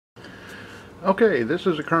Okay, this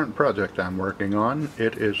is a current project I'm working on.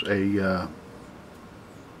 It is a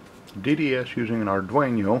DDS using an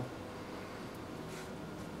arduino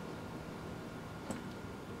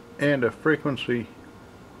and a frequency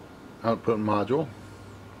output module.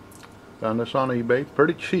 Found this on eBay,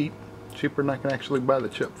 pretty cheap, cheaper than I can actually buy the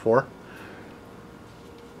chip for.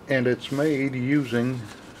 And it's made using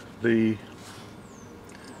the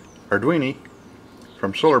Arduino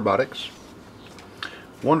from SolarBotics.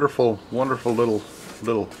 Wonderful, wonderful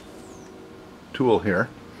little tool here.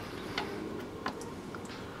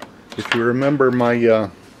 If you remember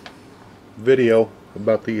my video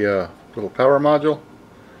about the little power module,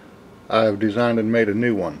 I've designed and made a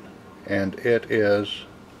new one, and it is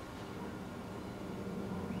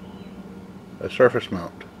a surface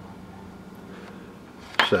mount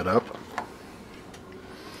setup.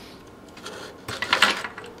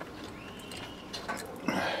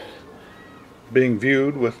 Being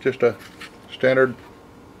viewed with just a standard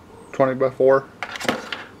 20x4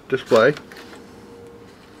 display.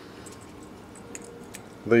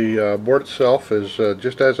 The board itself is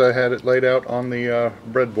just as I had it laid out on the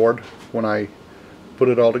breadboard when I put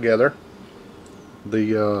it all together.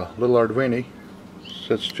 The little Arduino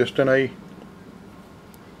sits just in a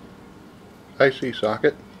IC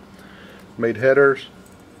socket. Made headers,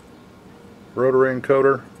 rotary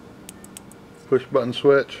encoder, push button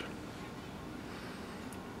switch,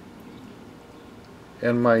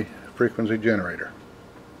 and my frequency generator.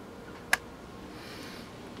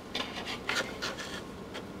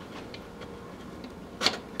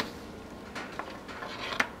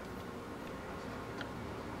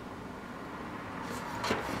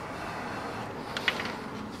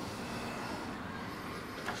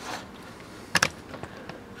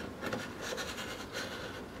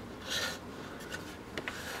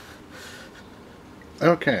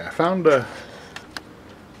 Okay, I found the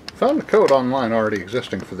code online already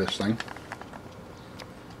existing for this thing,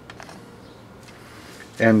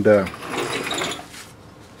 and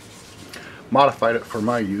modified it for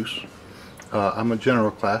my use. I'm a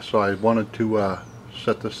general class, so I wanted to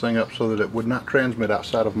set this thing up so that it would not transmit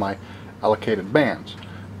outside of my allocated bands,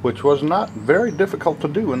 which was not very difficult to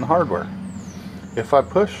do in the hardware. If I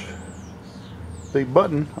push the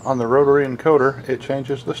button on the rotary encoder, it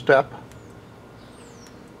changes the step.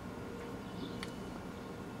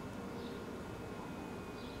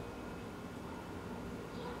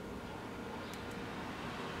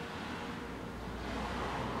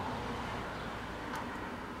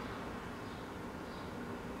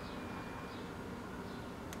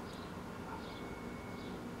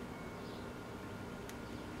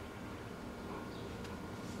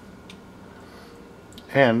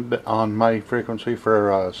 And on my frequency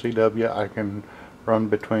for CW, I can run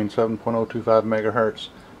between 7.025 megahertz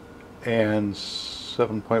and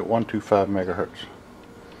 7.125 megahertz.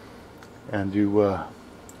 And you'll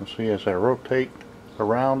see as I rotate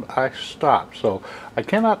around, I stop. So I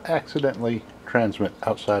cannot accidentally transmit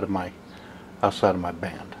outside of my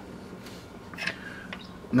band.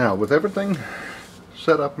 Now, with everything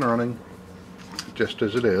set up and running just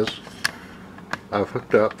as it is, I've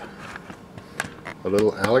hooked up a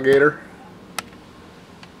little alligator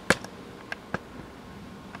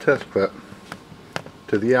test clip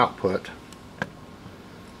to the output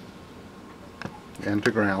and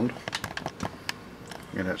to ground,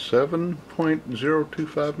 and at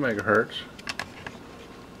 7.025 megahertz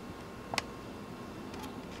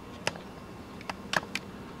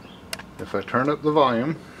if I turn up the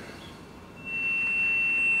volume,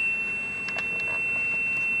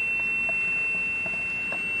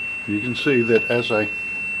 you can see that as I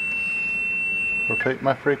rotate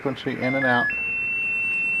my frequency in and out,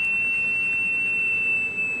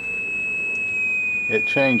 it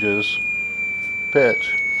changes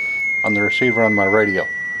pitch on the receiver on my radio.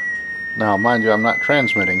 Now, mind you, I'm not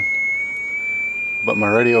transmitting, but my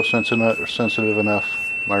radio is sensitive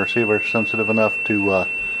enough, my receiver is sensitive enough to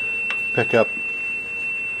pick up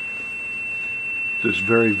this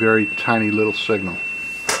very, very tiny little signal.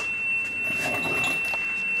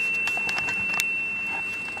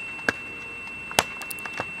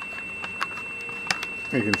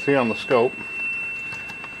 You can see on the scope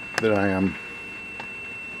that I am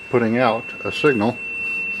putting out a signal.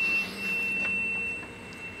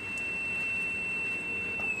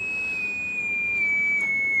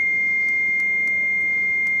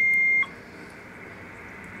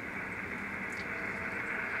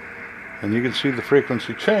 And you can see the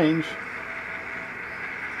frequency change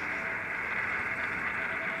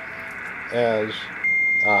as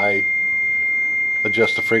I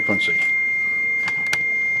adjust the frequency.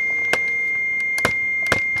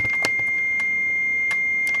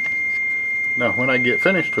 Now when I get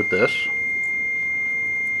finished with this,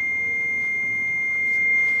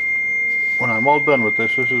 when I'm all done with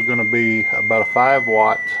this, this is going to be about a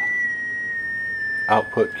 5-watt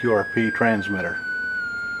output QRP transmitter.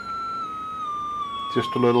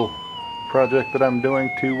 Just a little project that I'm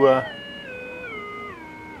doing to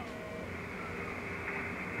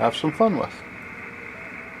have some fun with.